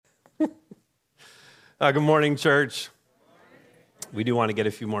Good morning, church. We do want to get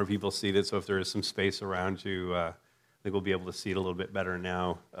a few more people seated, so if there is some space around you, I think we'll be able to see it a little bit better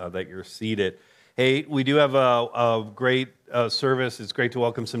now that you're seated. Hey, we do have a great service. It's great to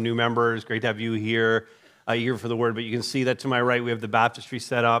welcome some new members. Great to have you here for the word. But you can see that to my right, we have the baptistry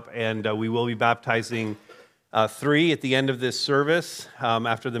set up, and we will be baptizing 3 at the end of this service.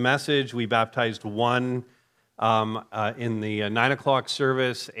 After the message, we baptized 1 in the 9 o'clock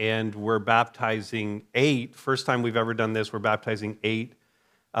service, and we're baptizing 8. First time we've ever done this, we're baptizing 8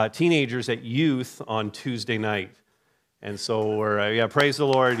 teenagers at youth on Tuesday night. And so we're, praise the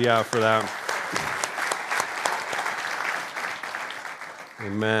Lord, for that.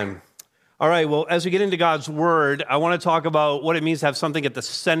 Amen. All right, well, as we get into God's Word, I want to talk about what it means to have something at the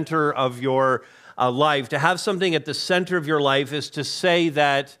center of your life. To have something at the center of your life is to say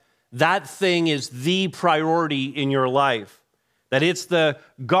that thing is the priority in your life, that it's the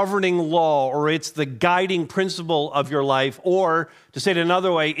governing law or it's the guiding principle of your life, or to say it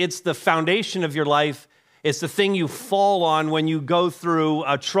another way, it's the foundation of your life. It's the thing you fall on when you go through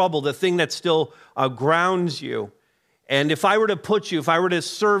trouble, the thing that still grounds you. And if I were to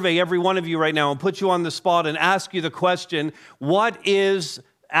survey every one of you right now and put you on the spot and ask you the question, what is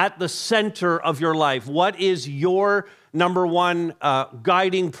at the center of your life? What is your number one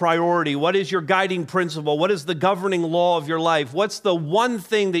guiding priority? What is your guiding principle? What is the governing law of your life? What's the one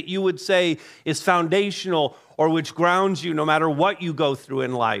thing that you would say is foundational or which grounds you no matter what you go through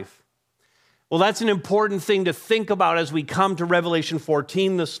in life? Well, that's an important thing to think about as we come to Revelation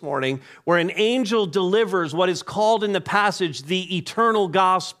 14 this morning, where an angel delivers what is called in the passage the eternal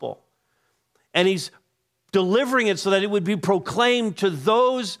gospel. And he's delivering it so that it would be proclaimed to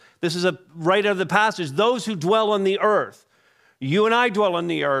those, this is right out of the passage, those who dwell on the earth. You and I dwell on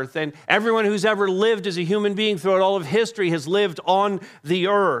the earth, and everyone who's ever lived as a human being throughout all of history has lived on the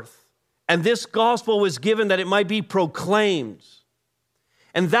earth. And this gospel was given that it might be proclaimed.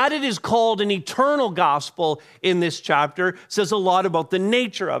 And that it is called an eternal gospel in this chapter says a lot about the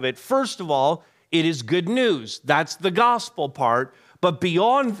nature of it. First of all, it is good news. That's the gospel part. But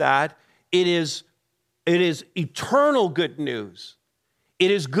beyond that, it is eternal good news.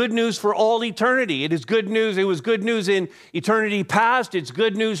 It is good news for all eternity. It is good news. It was good news in eternity past. It's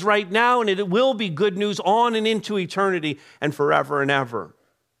good news right now, and it will be good news on and into eternity and forever and ever.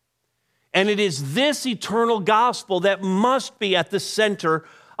 And it is this eternal gospel that must be at the center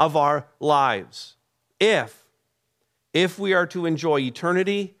of our lives. If we are to enjoy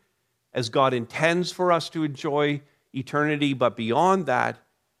eternity as God intends for us to enjoy eternity, but beyond that,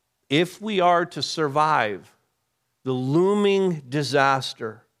 if we are to survive the looming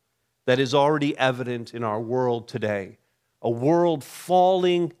disaster that is already evident in our world today, a world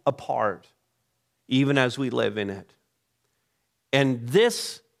falling apart even as we live in it. And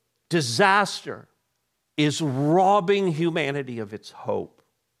this disaster is robbing humanity of its hope.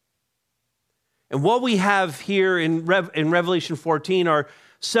 And what we have here in Revelation 14 are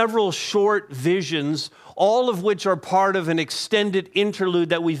several short visions, all of which are part of an extended interlude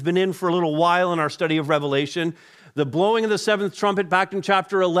that we've been in for a little while in our study of Revelation. The blowing of the seventh trumpet back in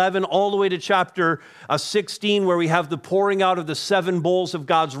chapter 11, all the way to chapter 16, where we have the pouring out of the 7 bowls of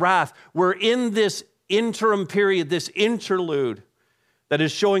God's wrath. We're in this interim period, this interlude, that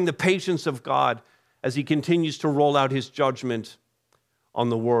is showing the patience of God as he continues to roll out his judgment on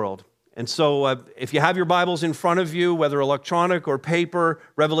the world. And so if you have your Bibles in front of you, whether electronic or paper,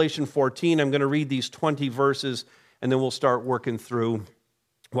 Revelation 14, I'm going to read these 20 verses, and then we'll start working through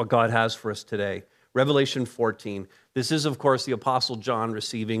what God has for us today. Revelation 14. This is, of course, the Apostle John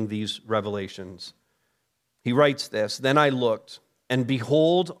receiving these revelations. He writes this, "Then I looked, and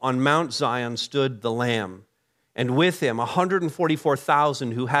behold, on Mount Zion stood the Lamb, and with him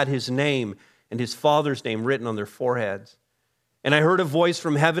 144,000 who had his name and his Father's name written on their foreheads. And I heard a voice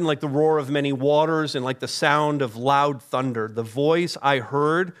from heaven like the roar of many waters and like the sound of loud thunder. The voice I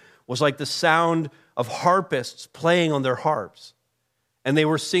heard was like the sound of harpists playing on their harps. And they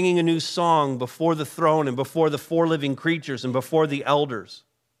were singing a new song before the throne and before the 4 living creatures and before the elders.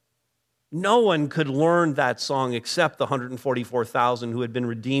 No one could learn that song except the 144,000 who had been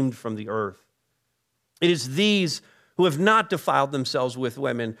redeemed from the earth. It is these who have not defiled themselves with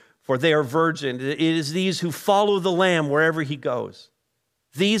women, for they are virgin. It is these who follow the Lamb wherever he goes.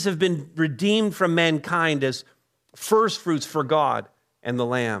 These have been redeemed from mankind as firstfruits for God and the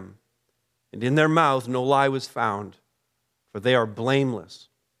Lamb. And in their mouth no lie was found, for they are blameless.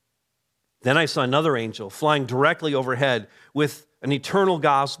 Then I saw another angel flying directly overhead with an eternal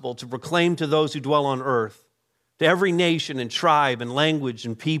gospel to proclaim to those who dwell on earth, to every nation and tribe and language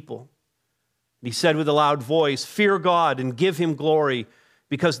and people. And he said with a loud voice, "Fear God and give him glory,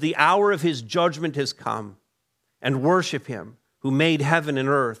 because the hour of his judgment has come, and worship him who made heaven and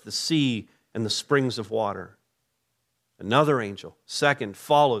earth, the sea, and the springs of water. Another angel, second,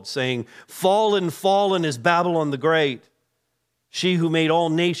 followed, saying, Fallen, fallen is Babylon the Great, she who made all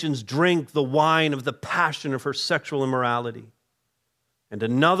nations drink the wine of the passion of her sexual immorality. And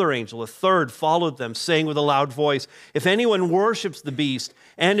another angel, a third, followed them, saying with a loud voice, If anyone worships the beast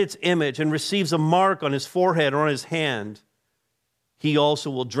and its image and receives a mark on his forehead or on his hand, he also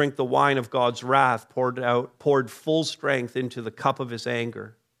will drink the wine of God's wrath, poured full strength into the cup of his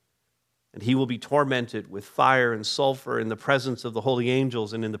anger. And he will be tormented with fire and sulfur in the presence of the holy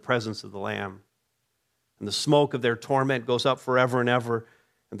angels and in the presence of the Lamb. And the smoke of their torment goes up forever and ever,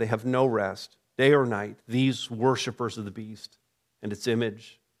 and they have no rest, day or night, these worshipers of the beast and its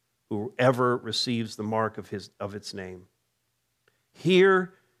image, whoever receives the mark of its name.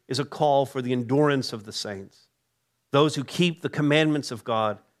 Here is a call for the endurance of the saints, those who keep the commandments of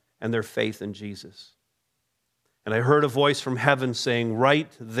God and their faith in Jesus. And I heard a voice from heaven saying,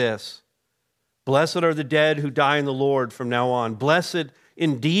 Write this, Blessed are the dead who die in the Lord from now on. Blessed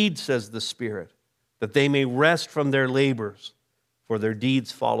indeed, says the Spirit, that they may rest from their labors, for their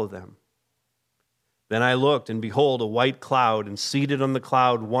deeds follow them. Then I looked, and behold, a white cloud, and seated on the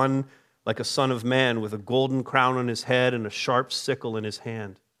cloud, one like a son of man, with a golden crown on his head and a sharp sickle in his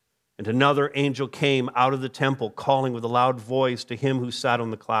hand. And another angel came out of the temple, calling with a loud voice to him who sat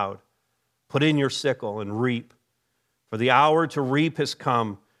on the cloud, Put in your sickle and reap, for the hour to reap has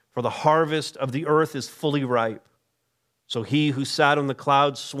come, for the harvest of the earth is fully ripe. So he who sat on the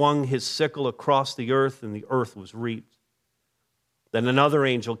cloud swung his sickle across the earth, and the earth was reaped. Then another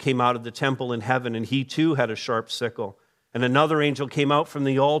angel came out of the temple in heaven, and he too had a sharp sickle. And another angel came out from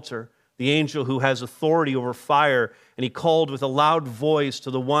the altar, the angel who has authority over fire, and he called with a loud voice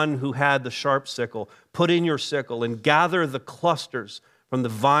to the one who had the sharp sickle, Put in your sickle and gather the clusters from the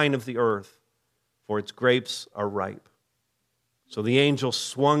vine of the earth, for its grapes are ripe. So the angel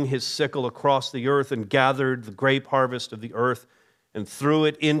swung his sickle across the earth and gathered the grape harvest of the earth and threw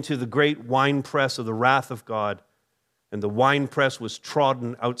it into the great winepress of the wrath of God. And the winepress was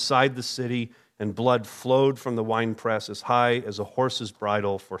trodden outside the city, and blood flowed from the winepress as high as a horse's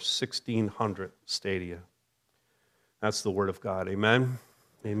bridle for 1,600 stadia. That's the word of God. Amen?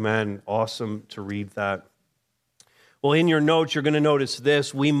 Amen. Awesome to read that. Well, in your notes, you're going to notice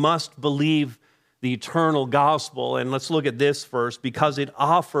this. We must believe the eternal gospel. And let's look at this first, because it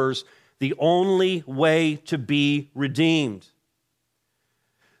offers the only way to be redeemed.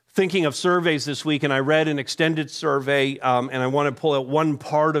 Thinking of surveys this week, and I read an extended survey, and I want to pull out one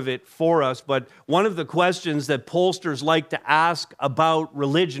part of it for us, but one of the questions that pollsters like to ask about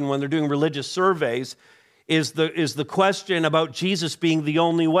religion when they're doing religious surveys is the question about Jesus being the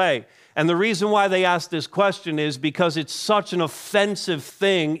only way. And the reason why they ask this question is because it's such an offensive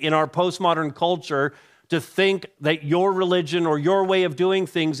thing in our postmodern culture to think that your religion or your way of doing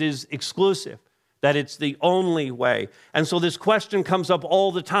things is exclusive, that it's the only way. And so this question comes up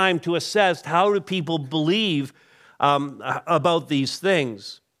all the time to assess how do people believe about these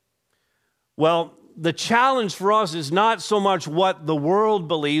things. Well, the challenge for us is not so much what the world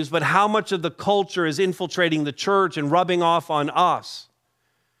believes, but how much of the culture is infiltrating the church and rubbing off on us.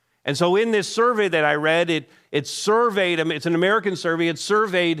 And so in this survey that I read, it surveyed, it's an American survey, it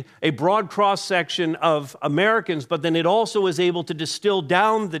surveyed a broad cross-section of Americans, but then it also was able to distill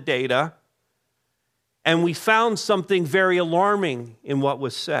down the data, and we found something very alarming in what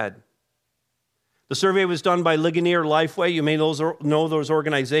was said. The survey was done by Ligonier Lifeway. You may know those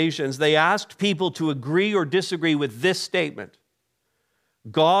organizations. They asked people to agree or disagree with this statement: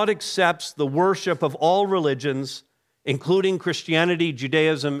 God accepts the worship of all religions, including Christianity,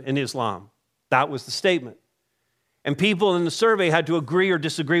 Judaism, and Islam. That was the statement. And people in the survey had to agree or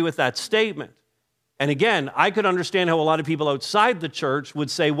disagree with that statement. And again, I could understand how a lot of people outside the church would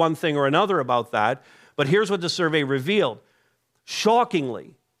say one thing or another about that, but here's what the survey revealed.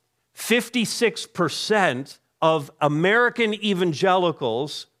 Shockingly, 56% of American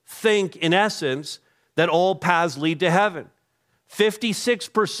evangelicals think, in essence, that all paths lead to heaven.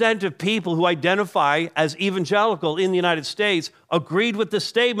 56% of people who identify as evangelical in the United States agreed with the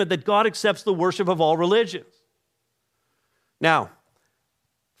statement that God accepts the worship of all religions. Now,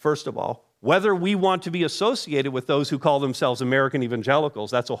 first of all, whether we want to be associated with those who call themselves American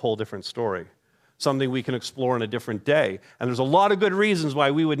evangelicals, that's a whole different story. Something we can explore in a different day. And there's a lot of good reasons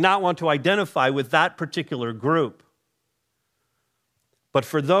why we would not want to identify with that particular group. But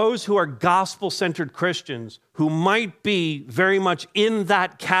for those who are gospel-centered Christians, who might be very much in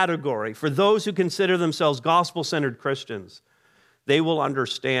that category, for those who consider themselves gospel-centered Christians, they will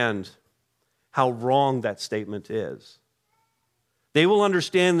understand how wrong that statement is. They will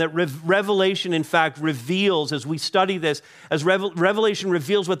understand that Revelation, in fact, reveals, as we study this, as Revelation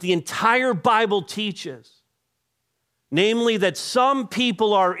reveals what the entire Bible teaches, namely that some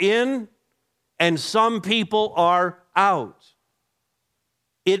people are in and some people are out.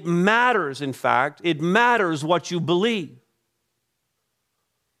 It matters, in fact, it matters what you believe.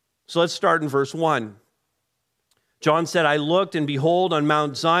 So let's start in verse 1. John said, I looked, and behold, on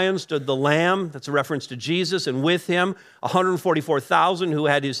Mount Zion stood the Lamb, that's a reference to Jesus, and with him 144,000 who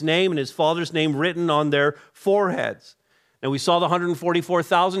had his name and his Father's name written on their foreheads. And we saw the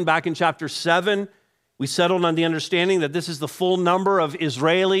 144,000 back in chapter 7. We settled on the understanding that this is the full number of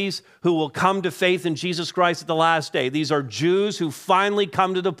Israelis who will come to faith in Jesus Christ at the last day. These are Jews who finally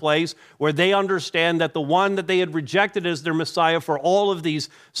come to the place where they understand that the one that they had rejected as their Messiah for all of these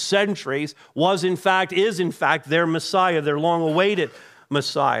centuries is in fact their Messiah, their long-awaited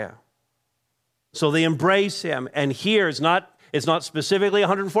Messiah. So they embrace him. And here it's not specifically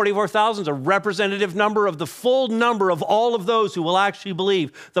 144,000, it's a representative number of the full number of all of those who will actually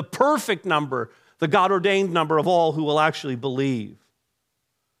believe, the perfect number, the God-ordained number of all who will actually believe.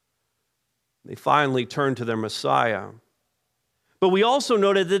 They finally turn to their Messiah. But we also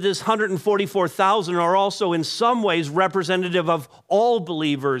noted that this 144,000 are also in some ways representative of all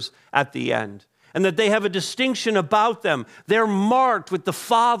believers at the end, and that they have a distinction about them. They're marked with the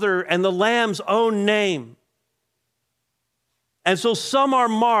Father and the Lamb's own name. And so some are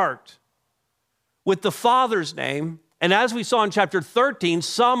marked with the Father's name, and as we saw in chapter 13,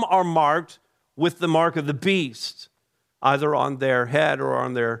 some are marked with the mark of the beast, either on their head or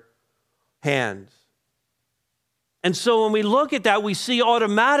on their hand. And so when we look at that, we see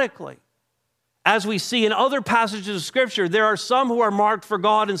automatically, as we see in other passages of Scripture, there are some who are marked for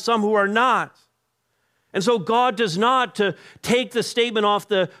God and some who are not. And so God does not, to take the statement off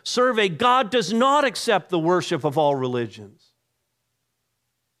the survey, God does not accept the worship of all religions.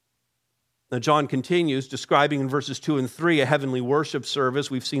 Now, John continues, describing in verses 2 and 3 a heavenly worship service.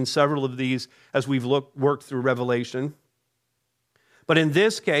 We've seen several of these as we've worked through Revelation. But in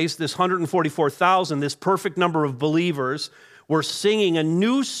this case, this 144,000, this perfect number of believers, were singing a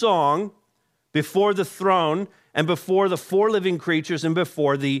new song before the throne and before the four living creatures and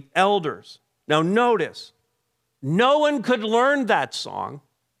before the elders. Now, notice, no one could learn that song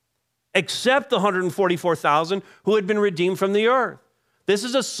except the 144,000 who had been redeemed from the earth. This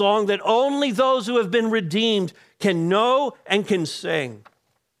is a song that only those who have been redeemed can know and can sing.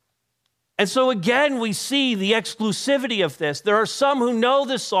 And so again, we see the exclusivity of this. There are some who know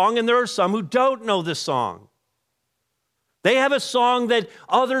this song and there are some who don't know this song. They have a song that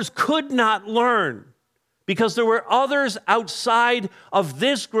others could not learn because there were others outside of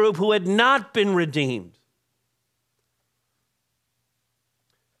this group who had not been redeemed.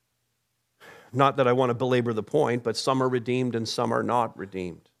 Not that I want to belabor the point, but some are redeemed and some are not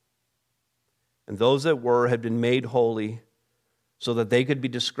redeemed. And those that were had been made holy so that they could be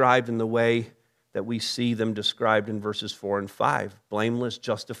described in the way that we see them described in verses 4 and 5. Blameless,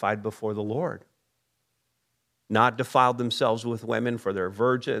 justified before the Lord. Not defiled themselves with women, for they're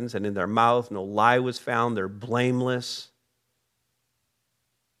virgins, and in their mouth no lie was found. They're blameless.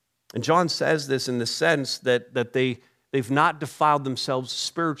 And John says this in the sense that they've not defiled themselves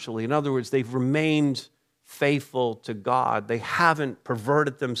spiritually. In other words, they've remained faithful to God. They haven't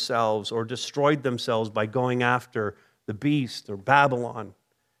perverted themselves or destroyed themselves by going after the beast or Babylon,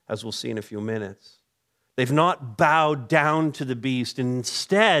 as we'll see in a few minutes. They've not bowed down to the beast.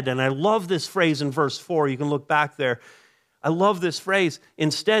 Instead, and I love this phrase in verse 4, you can look back there. I love this phrase.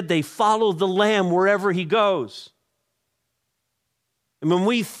 Instead, they follow the Lamb wherever he goes. And when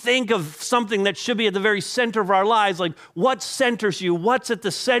we think of something that should be at the very center of our lives, like what centers you, what's at the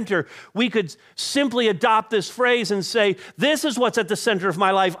center, we could simply adopt this phrase and say, this is what's at the center of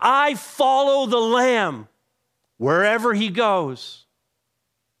my life. I follow the Lamb wherever he goes.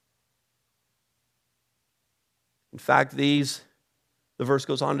 In fact, the verse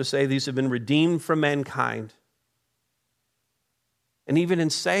goes on to say, these have been redeemed from mankind. And even in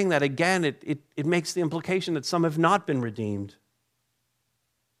saying that, again, it makes the implication that some have not been redeemed.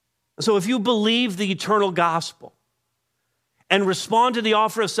 So if you believe the eternal gospel and respond to the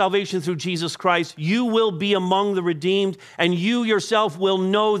offer of salvation through Jesus Christ, you will be among the redeemed, and you yourself will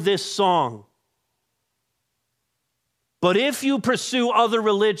know this song. But if you pursue other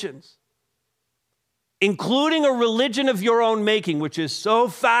religions, including a religion of your own making, which is so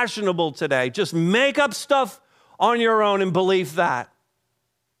fashionable today, just make up stuff on your own and believe that.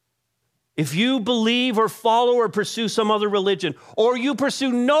 If you believe or follow or pursue some other religion, or you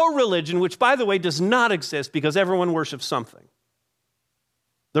pursue no religion, which, by the way, does not exist because everyone worships something.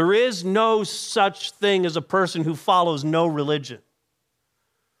 There is no such thing as a person who follows no religion.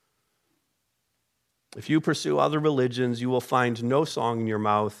 If you pursue other religions, you will find no song in your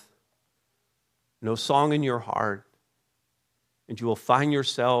mouth, no song in your heart, and you will find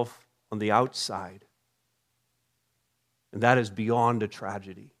yourself on the outside. And that is beyond a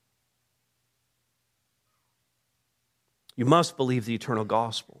tragedy. You must believe the eternal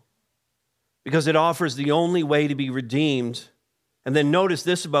gospel because it offers the only way to be redeemed. And then notice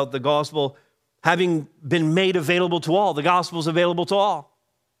this about the gospel, having been made available to all. The gospel is available to all.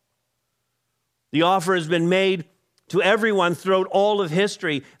 The offer has been made to everyone throughout all of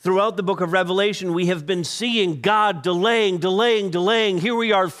history. Throughout the book of Revelation, we have been seeing God delaying. Here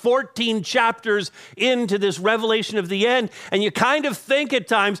we are 14 chapters into this revelation of the end. And you kind of think at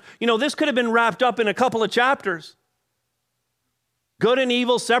times, this could have been wrapped up in a couple of chapters. Good and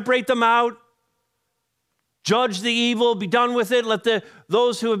evil, separate them out. Judge the evil, be done with it. Let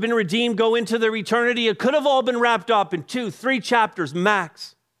those who have been redeemed go into their eternity. It could have all been wrapped up in 2-3 chapters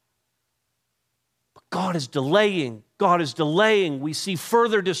max. God is delaying. God is delaying. We see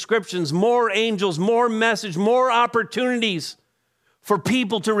further descriptions, more angels, more message, more opportunities for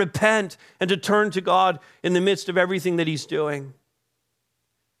people to repent and to turn to God in the midst of everything that he's doing.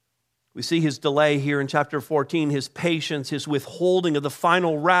 We see his delay here in chapter 14, his patience, his withholding of the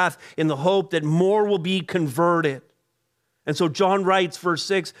final wrath in the hope that more will be converted. And so John writes, verse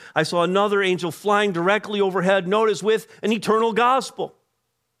 6, I saw another angel flying directly overhead, notice, with an eternal gospel.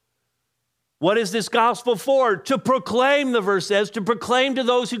 What is this gospel for? To proclaim, the verse says, to proclaim to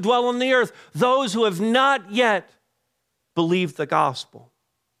those who dwell on the earth, those who have not yet believed the gospel,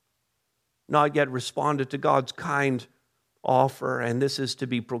 not yet responded to God's kind offer. And this is to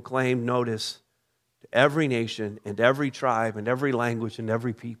be proclaimed, notice, to every nation and every tribe and every language and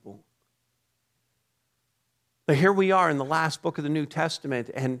every people. But here we are in the last book of the New Testament,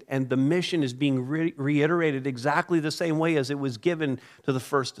 and the mission is being reiterated exactly the same way as it was given to the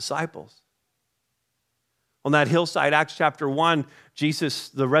first disciples. On that hillside, Acts chapter 1, Jesus,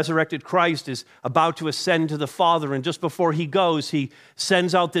 the resurrected Christ, is about to ascend to the Father. And just before he goes, he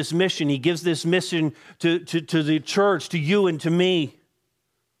sends out this mission. He gives this mission to the church, to you and to me.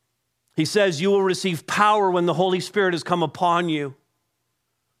 He says, you will receive power when the Holy Spirit has come upon you.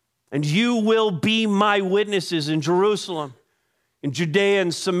 And you will be my witnesses in Jerusalem, in Judea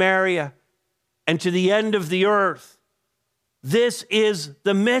and Samaria, and to the end of the earth. This is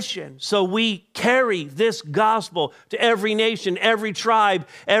the mission. So we carry this gospel to every nation, every tribe,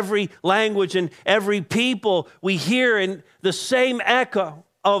 every language, and every people. We hear in the same echo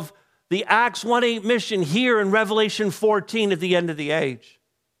of the Acts 1:8 mission here in Revelation 14 at the end of the age.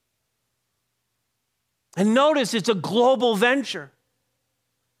 And notice it's a global venture.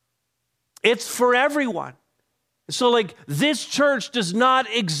 It's for everyone. So this church does not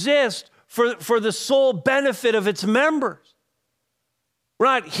exist for the sole benefit of its members. We're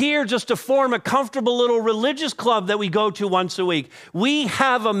not here just to form a comfortable little religious club that we go to once a week. We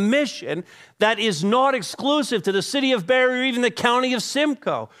have a mission that is not exclusive to the city of Barrie or even the county of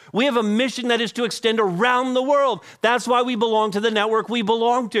Simcoe. We have a mission that is to extend around the world. That's why we belong to the network we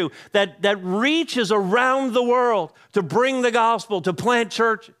belong to, that reaches around the world to bring the gospel, to plant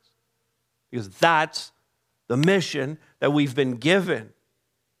churches. Because that's the mission that we've been given.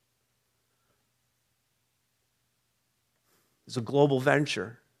 It's a global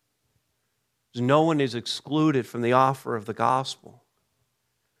venture. No one is excluded from the offer of the gospel.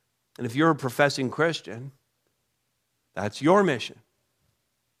 And if you're a professing Christian, that's your mission.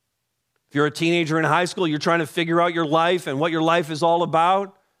 If you're a teenager in high school, you're trying to figure out your life and what your life is all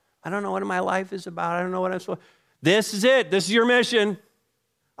about. I don't know what my life is about. I don't know what I'm supposed to. This is it. This is your mission.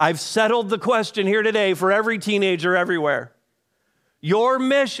 I've settled the question here today for every teenager everywhere. Your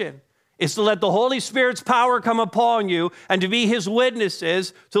mission is to let the Holy Spirit's power come upon you and to be his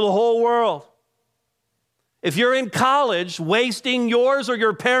witnesses to the whole world. If you're in college wasting yours or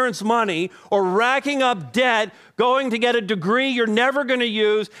your parents' money or racking up debt, going to get a degree you're never going to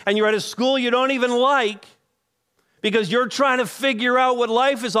use, and you're at a school you don't even like because you're trying to figure out what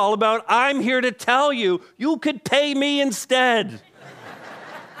life is all about, I'm here to tell you, you could pay me instead.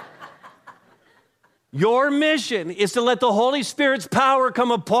 Your mission is to let the Holy Spirit's power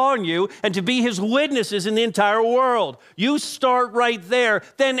come upon you and to be his witnesses in the entire world. You start right there.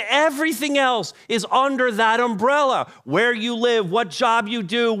 Then everything else is under that umbrella. Where you live, what job you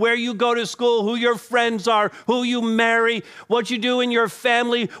do, where you go to school, who your friends are, who you marry, what you do in your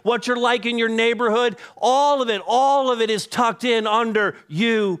family, what you're like in your neighborhood. All of it is tucked in under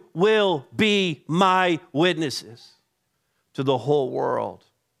you will be my witnesses to the whole world.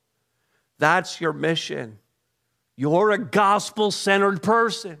 That's your mission. You're a gospel-centered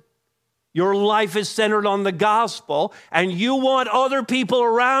person. Your life is centered on the gospel, and you want other people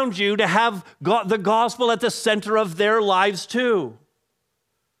around you to have the gospel at the center of their lives too.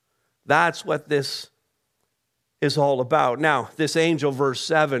 That's what this is all about. Now, this angel, verse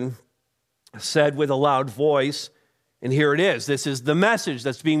 7, said with a loud voice, and here it is. This is the message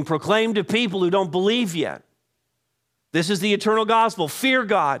that's being proclaimed to people who don't believe yet. This is the eternal gospel. Fear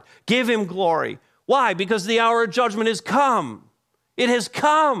God. Give him glory. Why? Because the hour of judgment has come. It has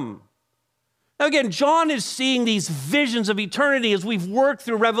come. Now again, John is seeing these visions of eternity as we've worked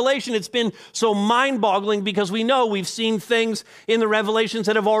through Revelation. It's been so mind-boggling because we know we've seen things in the Revelations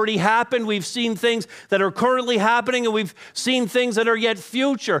that have already happened. We've seen things that are currently happening, and we've seen things that are yet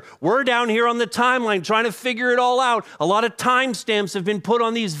future. We're down here on the timeline trying to figure it all out. A lot of timestamps have been put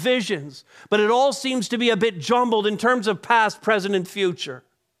on these visions, but it all seems to be a bit jumbled in terms of past, present, and future.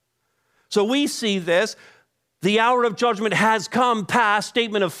 So we see this. The hour of judgment has come, past,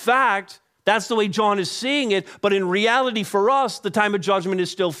 statement of fact. That's the way John is seeing it. But in reality for us, the time of judgment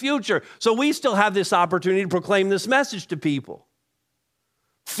is still future. So we still have this opportunity to proclaim this message to people.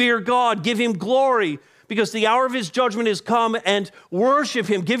 Fear God, give him glory, because the hour of his judgment has come, and worship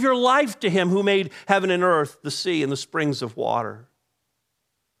him. Give your life to him who made heaven and earth, the sea, and the springs of water.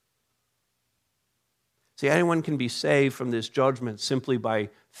 See, anyone can be saved from this judgment simply by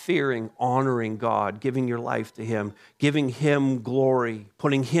fearing, honoring God, giving your life to him, giving him glory,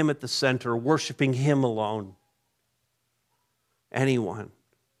 putting him at the center, worshiping him alone. Anyone.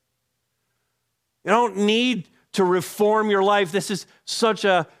 You don't need to reform your life. This is such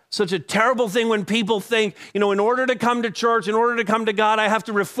a terrible thing when people think, in order to come to church, in order to come to God, I have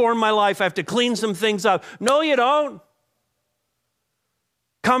to reform my life. I have to clean some things up. No, you don't.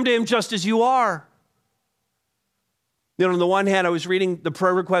 Come to him just as you are. On the one hand, I was reading the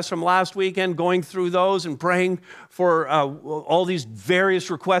prayer requests from last weekend, going through those and praying for all these various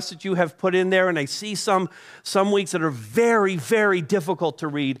requests that you have put in there. And I see some weeks that are very, very difficult to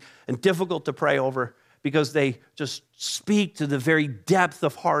read and difficult to pray over because they just speak to the very depth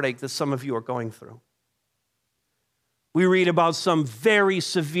of heartache that some of you are going through. We read about some very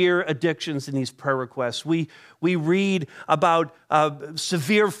severe addictions in these prayer requests. We read about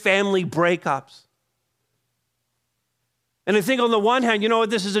severe family breakups. And I think on the one hand,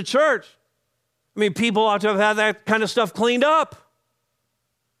 this is a church. People ought to have had that kind of stuff cleaned up.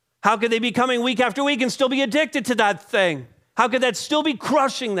 How could they be coming week after week and still be addicted to that thing? How could that still be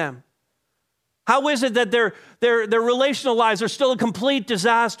crushing them? How is it that their relational lives are still a complete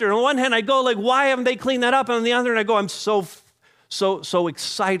disaster? And on the one hand, I go why haven't they cleaned that up? And on the other hand, I go, I'm so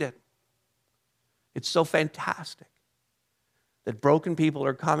excited. It's so fantastic that broken people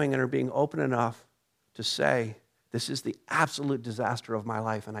are coming and are being open enough to say, this is the absolute disaster of my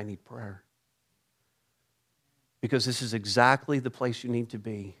life, and I need prayer. Because this is exactly the place you need to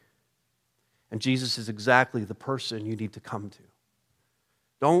be. And Jesus is exactly the person you need to come to.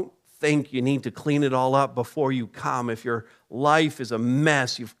 Don't think you need to clean it all up before you come. If your life is a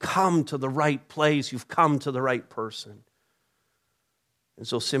mess, you've come to the right place. You've come to the right person. And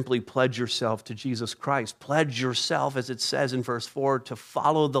so simply pledge yourself to Jesus Christ. Pledge yourself, as it says in verse 4, to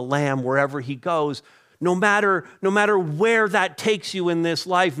follow the Lamb wherever he goes. No matter where that takes you in this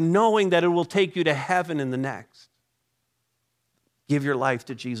life, knowing that it will take you to heaven in the next. Give your life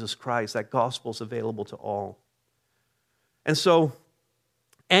to Jesus Christ. That gospel is available to all. And so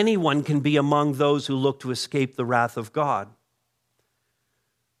anyone can be among those who look to escape the wrath of God.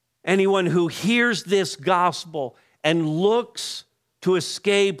 Anyone who hears this gospel and looks to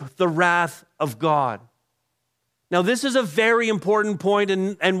escape the wrath of God. Now, this is a very important point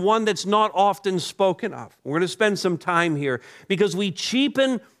and one that's not often spoken of. We're going to spend some time here because we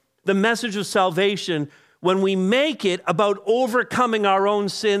cheapen the message of salvation when we make it about overcoming our own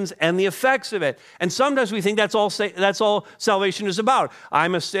sins and the effects of it. And sometimes we think that's all salvation is about.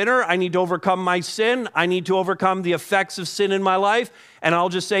 I'm a sinner. I need to overcome my sin. I need to overcome the effects of sin in my life. And I'll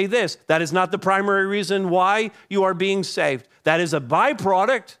just say this, that is not the primary reason why you are being saved. That is a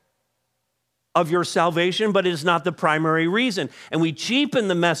byproduct of your salvation, but it is not the primary reason. And we cheapen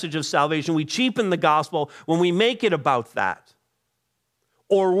the message of salvation. We cheapen the gospel when we make it about that.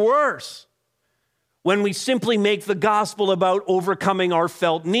 Or worse, when we simply make the gospel about overcoming our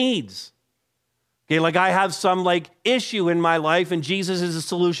felt needs. Okay, I have some issue in my life and Jesus is the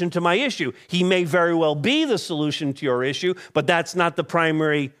solution to my issue. He may very well be the solution to your issue, but that's not the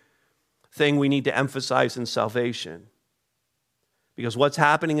primary thing we need to emphasize in salvation. Because what's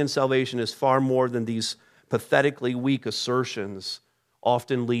happening in salvation is far more than these pathetically weak assertions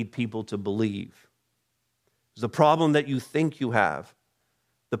often lead people to believe. The problem that you think you have,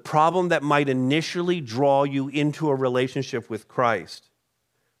 the problem that might initially draw you into a relationship with Christ,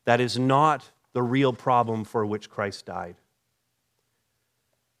 That is not the real problem for which Christ died.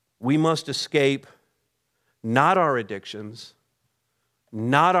 We must escape not our addictions,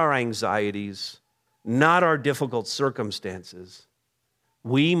 not our anxieties, not our difficult circumstances.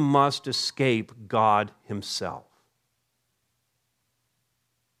 We must escape God himself.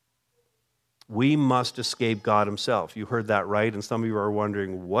 We must escape God himself. You heard that right, and some of you are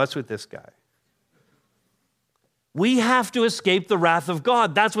wondering, what's with this guy? We have to escape the wrath of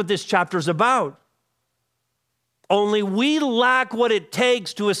God. That's what this chapter is about. Only we lack what it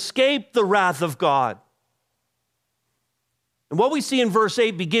takes to escape the wrath of God. And what we see in verse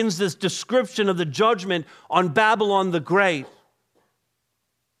 8 begins this description of the judgment on Babylon the Great,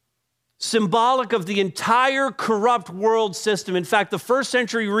 symbolic of the entire corrupt world system. In fact, the first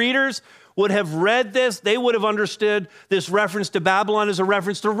century readers would have read this. They would have understood this reference to Babylon as a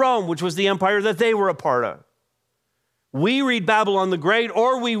reference to Rome, which was the empire that they were a part of. We read Babylon the Great,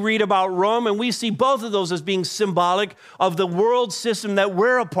 or we read about Rome, and we see both of those as being symbolic of the world system that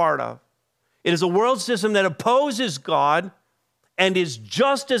we're a part of. It is a world system that opposes God and is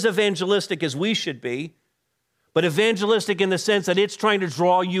just as evangelistic as we should be, but evangelistic in the sense that it's trying to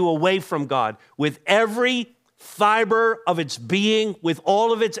draw you away from God with every fiber of its being, with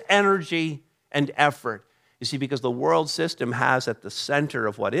all of its energy and effort. You see, because the world system has at the center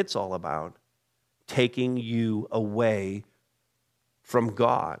of what it's all about taking you away from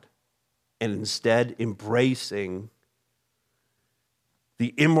God and instead embracing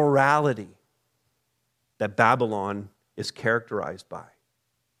the immorality that Babylon is characterized by.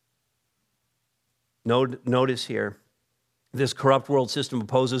 Notice here, this corrupt world system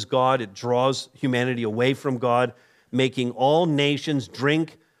opposes God. It draws humanity away from God, making all nations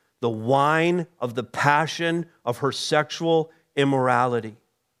drink the wine of the passion of her sexual immorality.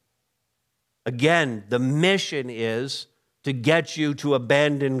 Again, the mission is to get you to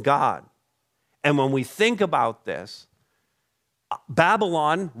abandon God. And when we think about this,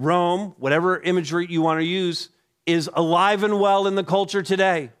 Babylon, Rome, whatever imagery you want to use, is alive and well in the culture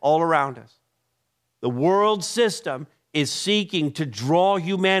today, all around us. The world system is seeking to draw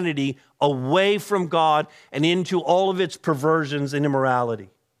humanity away from God and into all of its perversions and immorality.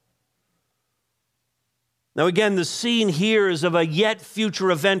 Now again, the scene here is of a yet future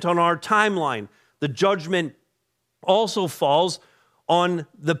event on our timeline. The judgment also falls on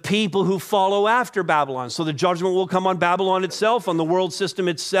the people who follow after Babylon. So the judgment will come on Babylon itself, on the world system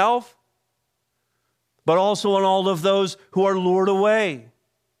itself, but also on all of those who are lured away.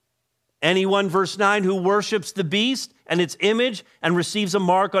 Anyone, verse 9, who worships the beast and its image and receives a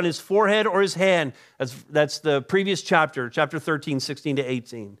mark on his forehead or his hand. That's the previous chapter 13, 16 to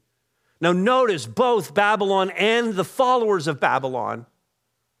 18. Now notice both Babylon and the followers of Babylon,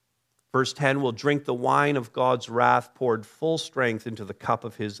 verse 10, will drink the wine of God's wrath poured full strength into the cup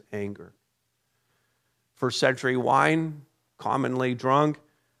of his anger. First century wine, commonly drunk,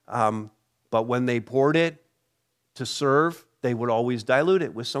 but when they poured it to serve, they would always dilute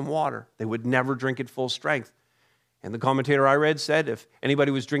it with some water. They would never drink it full strength. And the commentator I read said if anybody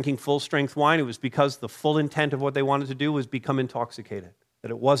was drinking full strength wine, it was because the full intent of what they wanted to do was become intoxicated,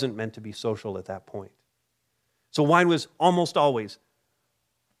 that it wasn't meant to be social at that point. So wine was almost always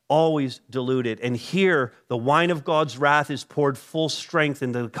diluted. And here, the wine of God's wrath is poured full strength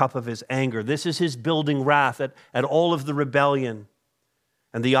into the cup of his anger. This is his building wrath at all of the rebellion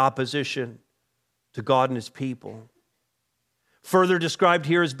and the opposition to God and his people. Further described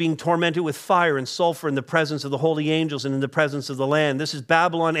here as being tormented with fire and sulfur in the presence of the holy angels and in the presence of the Lamb. This is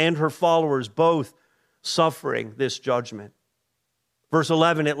Babylon and her followers both suffering this judgment. Verse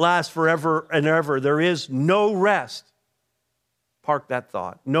 11, it lasts forever and ever. There is no rest. Park that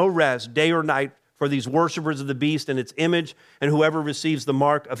thought. No rest, day or night, for these worshipers of the beast and its image and whoever receives the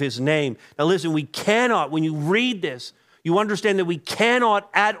mark of his name. Now listen, we cannot, when you read this, you understand that we cannot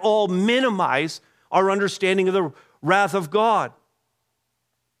at all minimize our understanding of the wrath of God.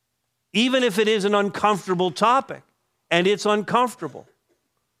 Even if it is an uncomfortable topic, and it's uncomfortable.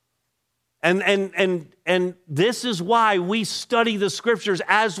 And this is why we study the scriptures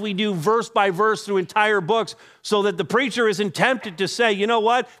as we do, verse by verse through entire books, so that the preacher isn't tempted to say, you know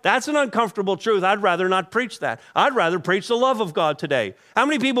what, that's an uncomfortable truth. I'd rather not preach that. I'd rather preach the love of God today. How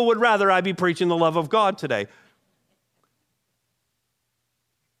many people would rather I be preaching the love of God today?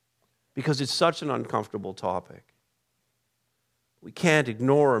 Because it's such an uncomfortable topic. We can't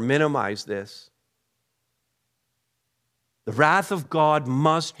ignore or minimize this. The wrath of God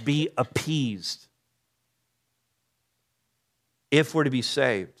must be appeased if we're to be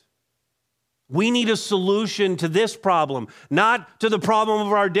saved. We need a solution to this problem, not to the problem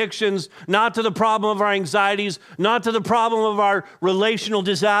of our addictions, not to the problem of our anxieties, not to the problem of our relational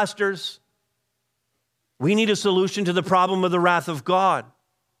disasters. We need a solution to the problem of the wrath of God.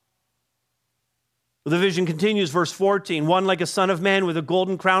 The vision continues, verse 14. One like a son of man with a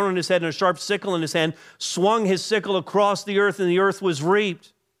golden crown on his head and a sharp sickle in his hand swung his sickle across the earth, and the earth was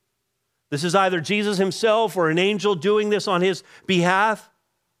reaped. This is either Jesus himself or an angel doing this on his behalf.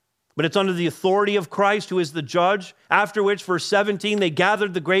 But it's under the authority of Christ, who is the judge. After which, verse 17, they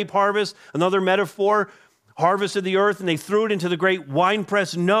gathered the grape harvest, another metaphor, harvest of the earth, and they threw it into the great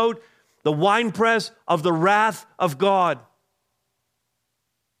winepress. Note, the winepress of the wrath of God.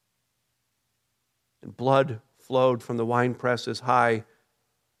 And blood flowed from the winepress as high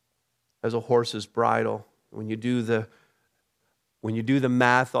as a horse's bridle. When you do the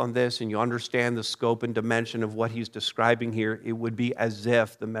math on this and you understand the scope and dimension of what he's describing here, it would be as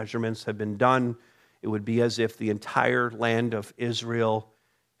if the measurements had been done. It would be as if the entire land of Israel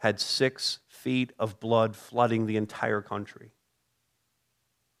had 6 feet of blood flooding the entire country.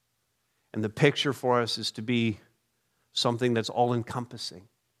 And the picture for us is to be something that's all-encompassing,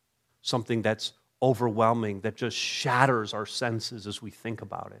 something that's overwhelming, that just shatters our senses as we think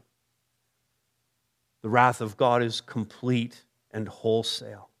about it. The wrath of God is complete and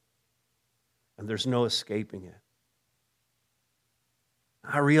wholesale, and there's no escaping it.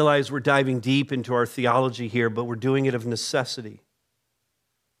 I realize we're diving deep into our theology here, but we're doing it of necessity.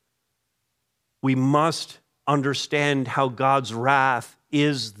 We must understand how God's wrath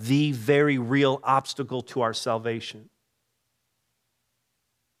is the very real obstacle to our salvation,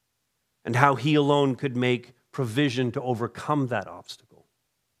 and how he alone could make provision to overcome that obstacle.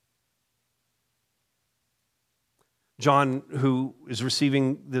 John, who is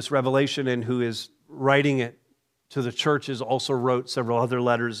receiving this revelation and who is writing it to the churches, also wrote several other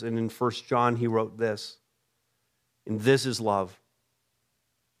letters, and in 1 John he wrote this, and this is love.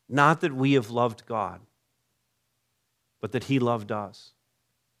 Not that we have loved God, but that he loved us.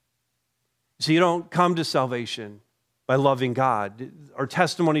 So you don't come to salvation by loving God. Our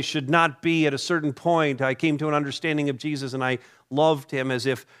testimony should not be at a certain point, I came to an understanding of Jesus and I loved him, as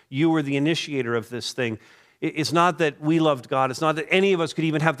if you were the initiator of this thing. It's not that we loved God. It's not that any of us could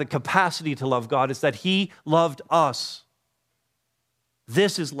even have the capacity to love God. It's that he loved us.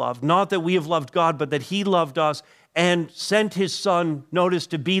 This is love. Not that we have loved God, but that he loved us and sent his son, notice,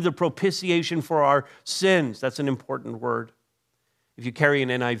 to be the propitiation for our sins. That's an important word. If you carry an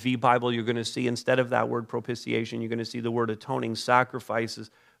NIV Bible, you're going to see, instead of that word propitiation, you're going to see the word atoning sacrifice,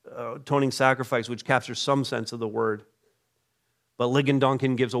 which captures some sense of the word. But Ligon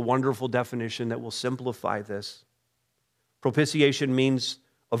Duncan gives a wonderful definition that will simplify this. Propitiation means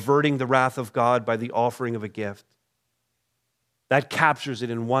averting the wrath of God by the offering of a gift. That captures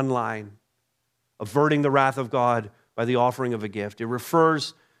it in one line. Averting the wrath of God by the offering of a gift. It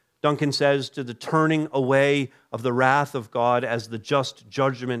refers, Duncan says, to the turning away of the wrath of God as the just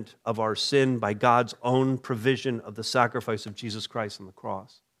judgment of our sin by God's own provision of the sacrifice of Jesus Christ on the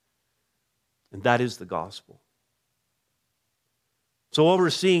cross. And that is the gospel. So what we're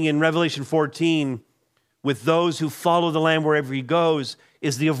seeing in Revelation 14 with those who follow the Lamb wherever he goes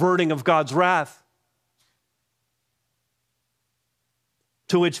is the averting of God's wrath,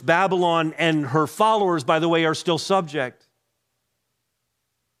 to which Babylon and her followers, by the way, are still subject.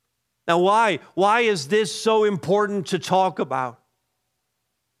 Now, why? Why is this so important to talk about?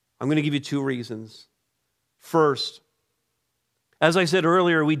 I'm going to give you 2 reasons. First, as I said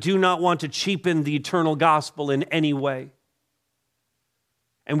earlier, we do not want to cheapen the eternal gospel in any way.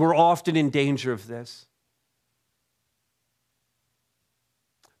 And we're often in danger of this.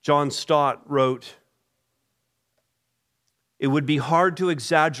 John Stott wrote, "It would be hard to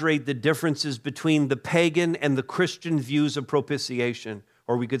exaggerate the differences between the pagan and the Christian views of propitiation,"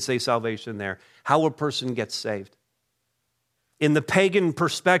 or we could say salvation there, how a person gets saved. In the pagan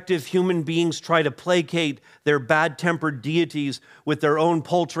perspective, human beings try to placate their bad-tempered deities with their own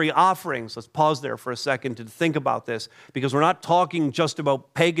paltry offerings. Let's pause there for a second to think about this, because we're not talking just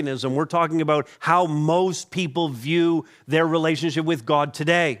about paganism. We're talking about how most people view their relationship with God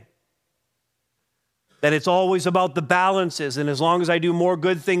today. That it's always about the balances, and as long as I do more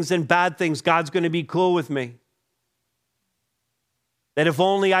good things than bad things, God's going to be cool with me. That if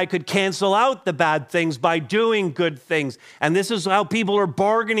only I could cancel out the bad things by doing good things. And this is how people are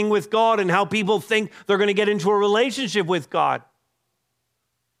bargaining with God and how people think they're going to get into a relationship with God.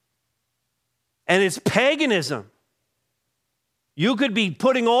 And it's paganism. You could be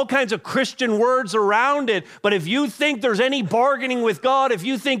putting all kinds of Christian words around it, but if you think there's any bargaining with God, if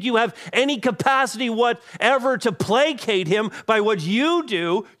you think you have any capacity whatever to placate him by what you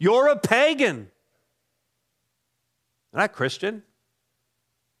do, you're a pagan. Not Christian.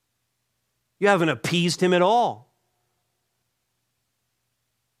 You haven't appeased him at all.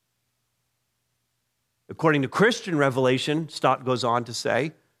 According to Christian revelation, Stott goes on to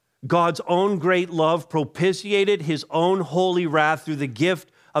say, God's own great love propitiated his own holy wrath through the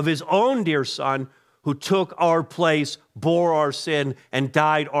gift of his own dear Son, who took our place, bore our sin, and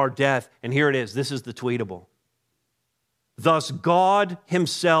died our death. And here it is. This is the tweetable. Thus God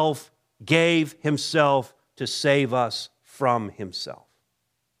himself gave himself to save us from himself.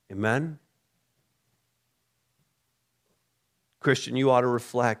 Amen? Christian, you ought to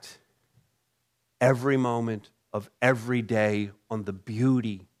reflect every moment of every day on the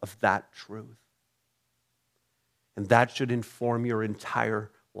beauty of that truth. And that should inform your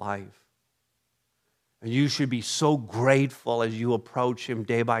entire life. And you should be so grateful as you approach him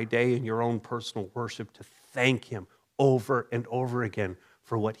day by day in your own personal worship to thank him over and over again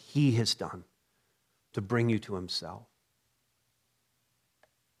for what he has done to bring you to himself.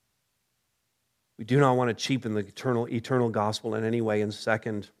 We do not want to cheapen the eternal gospel in any way. And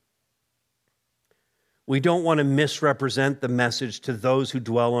second, we don't want to misrepresent the message to those who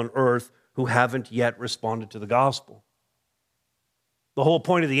dwell on earth who haven't yet responded to the gospel. The whole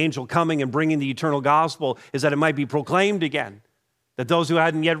point of the angel coming and bringing the eternal gospel is that it might be proclaimed again, that those who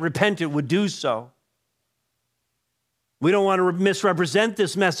hadn't yet repented would do so. We don't want to misrepresent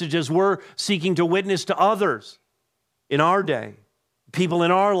this message as we're seeking to witness to others in our day, people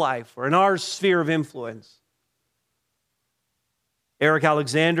in our life or in our sphere of influence. Eric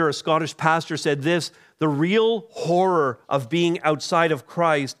Alexander, a Scottish pastor, said this: the real horror of being outside of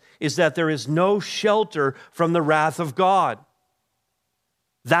Christ is that there is no shelter from the wrath of God.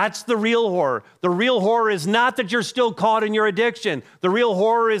 That's the real horror. The real horror is not that you're still caught in your addiction. The real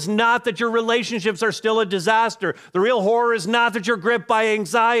horror is not that your relationships are still a disaster. The real horror is not that you're gripped by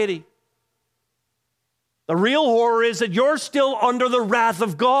anxiety. The real horror is that you're still under the wrath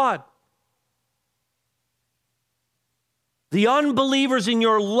of God. The unbelievers in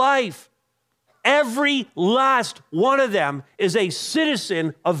your life, every last one of them is a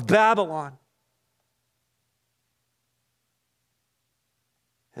citizen of Babylon.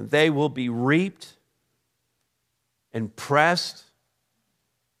 And they will be reaped and pressed,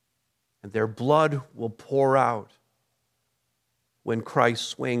 and their blood will pour out when Christ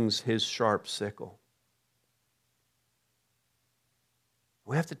swings his sharp sickle.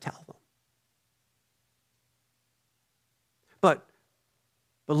 We have to tell them.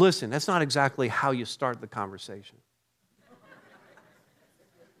 But listen, that's not exactly how you start the conversation.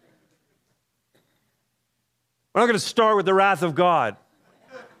 We're not going to start with the wrath of God.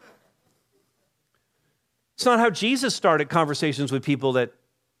 It's not how Jesus started conversations with people that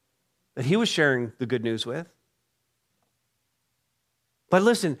he was sharing the good news with. But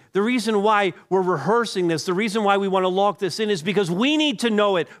listen, the reason why we're rehearsing this, the reason why we want to lock this in is because we need to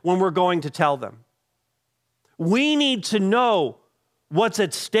know it when we're going to tell them. We need to know what's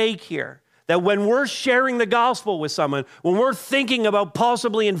at stake here. That when we're sharing the gospel with someone, when we're thinking about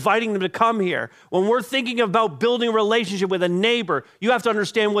possibly inviting them to come here, when we're thinking about building a relationship with a neighbor, you have to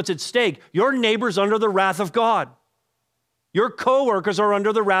understand what's at stake. Your neighbor's under the wrath of God. Your coworkers are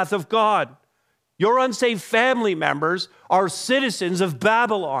under the wrath of God. Your unsaved family members are citizens of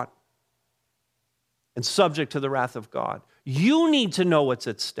Babylon and subject to the wrath of God. You need to know what's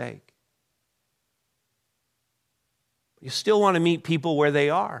at stake. You still want to meet people where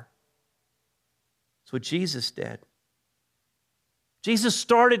they are. That's what Jesus did. Jesus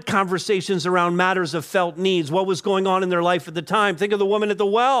started conversations around matters of felt needs, what was going on in their life at the time. Think of the woman at the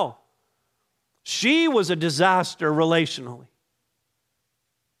well. She was a disaster relationally.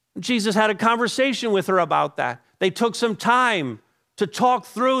 Jesus had a conversation with her about that. They took some time to talk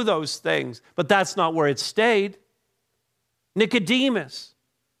through those things, but that's not where it stayed. Nicodemus.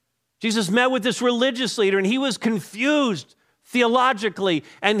 Jesus met with this religious leader, and he was confused theologically,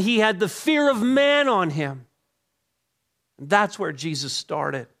 and he had the fear of man on him. And that's where Jesus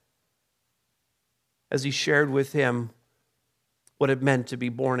started, as he shared with him what it meant to be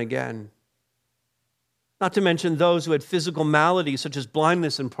born again. Not to mention those who had physical maladies such as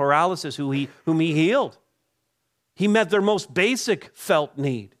blindness and paralysis whom he healed. He met their most basic felt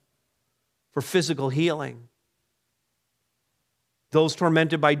need for physical healing. Those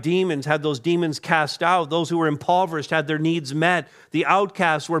tormented by demons had those demons cast out. Those who were impoverished had their needs met. The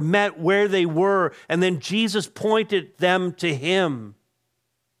outcasts were met where they were. And then Jesus pointed them to him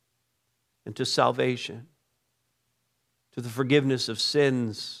and to salvation. to the forgiveness of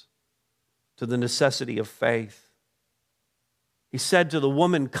sins, to the necessity of faith. He said to the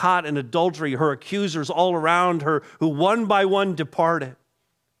woman caught in adultery, her accusers all around her, who one by one departed.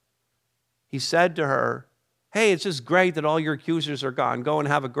 He said to her, hey, it's just great that all your accusers are gone. Go and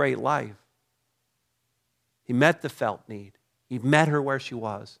have a great life. He met the felt need. He met her where she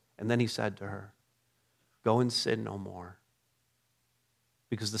was. And then he said to her, go and sin no more.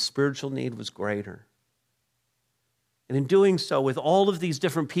 Because the spiritual need was greater. And in doing so, with all of these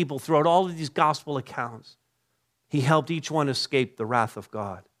different people throughout all of these gospel accounts, he helped each one escape the wrath of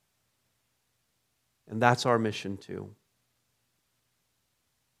God. And that's our mission too.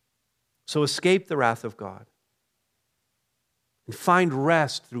 So escape the wrath of God and find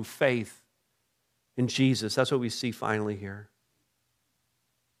rest through faith in Jesus. That's what we see finally here.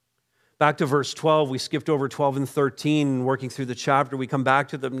 Back to verse 12, we skipped over 12 and 13, working through the chapter. We come back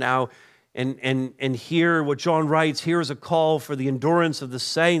to them now and hear what John writes. Here is a call for the endurance of the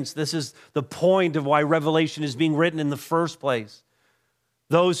saints. This is the point of why Revelation is being written in the first place.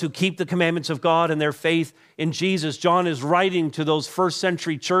 Those who keep the commandments of God and their faith in Jesus. John is writing to those first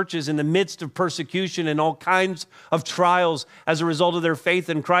century churches in the midst of persecution and all kinds of trials as a result of their faith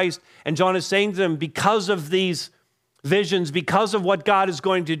in Christ. And John is saying to them, because of these visions, because of what God is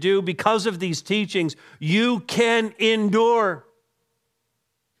going to do, because of these teachings, you can endure.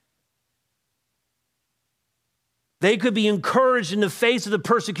 They could be encouraged in the face of the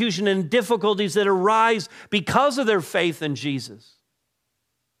persecution and difficulties that arise because of their faith in Jesus.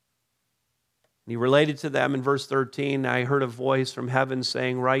 And he related to them in verse 13, I heard a voice from heaven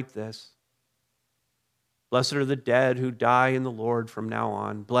saying, write this. Blessed are the dead who die in the Lord from now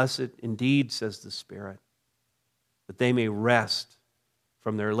on. Blessed indeed, says the Spirit, that they may rest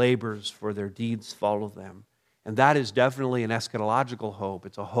from their labors, for their deeds follow them. And that is definitely an eschatological hope.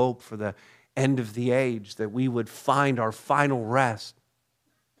 It's a hope for the end of the age, that we would find our final rest.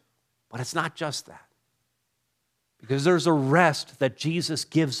 But it's not just that. Because there's a rest that Jesus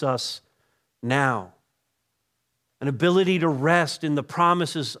gives us now. An ability to rest in the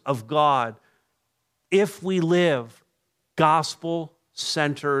promises of God if we live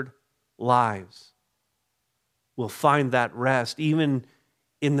gospel-centered lives. We'll find that rest even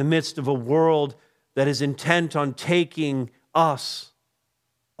in the midst of a world that is intent on taking us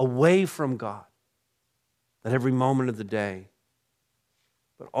away from God at every moment of the day,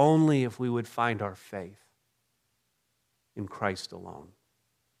 but only if we would find our faith in Christ alone.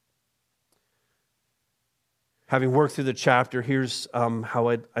 Having worked through the chapter, here's how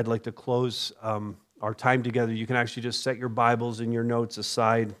I'd like to close our time together. You can actually just set your Bibles and your notes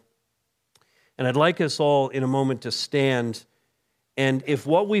aside. And I'd like us all in a moment to stand. And if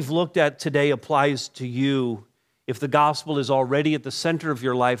what we've looked at today applies to you, if the gospel is already at the center of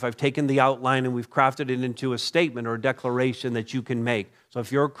your life, I've taken the outline and we've crafted it into a statement or a declaration that you can make. So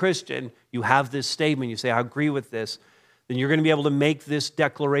if you're a Christian, you have this statement, you say, I agree with this, then you're going to be able to make this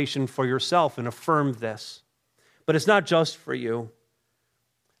declaration for yourself and affirm this. But it's not just for you,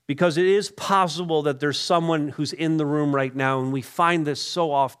 because it is possible that there's someone who's in the room right now, and we find this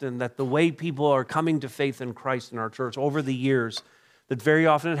so often, that the way people are coming to faith in Christ in our church over the years, that very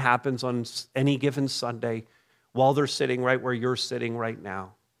often it happens on any given Sunday while they're sitting right where you're sitting right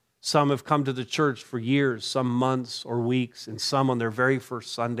now. Some have come to the church for years, some months or weeks, and some on their very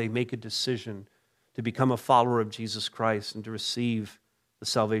first Sunday make a decision to become a follower of Jesus Christ and to receive the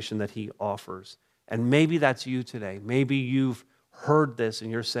salvation that he offers. And maybe that's you today. Maybe you've heard this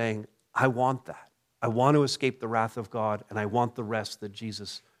and you're saying, I want that. I want to escape the wrath of God, and I want the rest that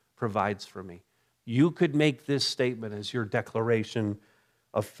Jesus provides for me. You could make this statement as your declaration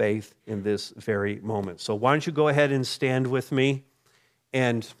of faith in this very moment. So why don't you go ahead and stand with me?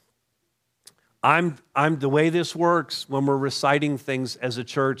 And I'm the way this works when we're reciting things as a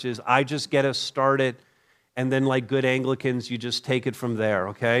church is I just get us started, and then like good Anglicans, you just take it from there,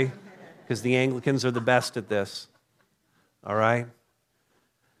 okay? Because the Anglicans are the best at this. All right?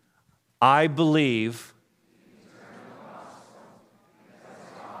 I believe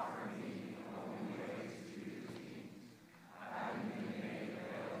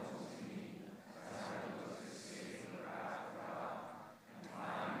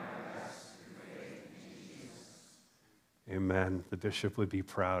Amen. The bishop would be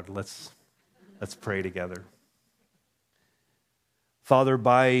proud. Let's pray together. Father,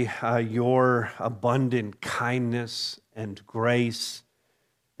 by your abundant kindness and grace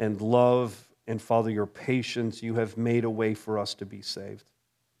and love, and Father, your patience, you have made a way for us to be saved.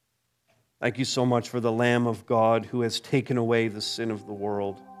 Thank you so much for the Lamb of God who has taken away the sin of the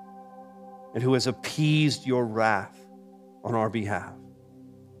world and who has appeased your wrath on our behalf.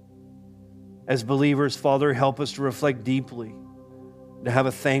 As believers, Father, help us to reflect deeply, to have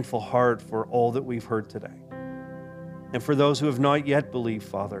a thankful heart for all that we've heard today. And for those who have not yet believed,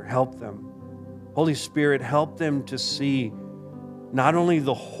 Father, help them. Holy Spirit, help them to see not only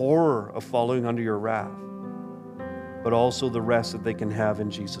the horror of following under your wrath, but also the rest that they can have in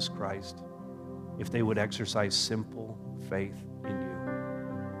Jesus Christ if they would exercise simple faith in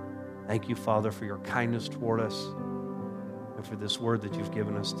you. Thank you, Father, for your kindness toward us and for this word that you've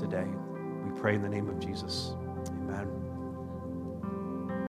given us today. We pray in the name of Jesus. Amen.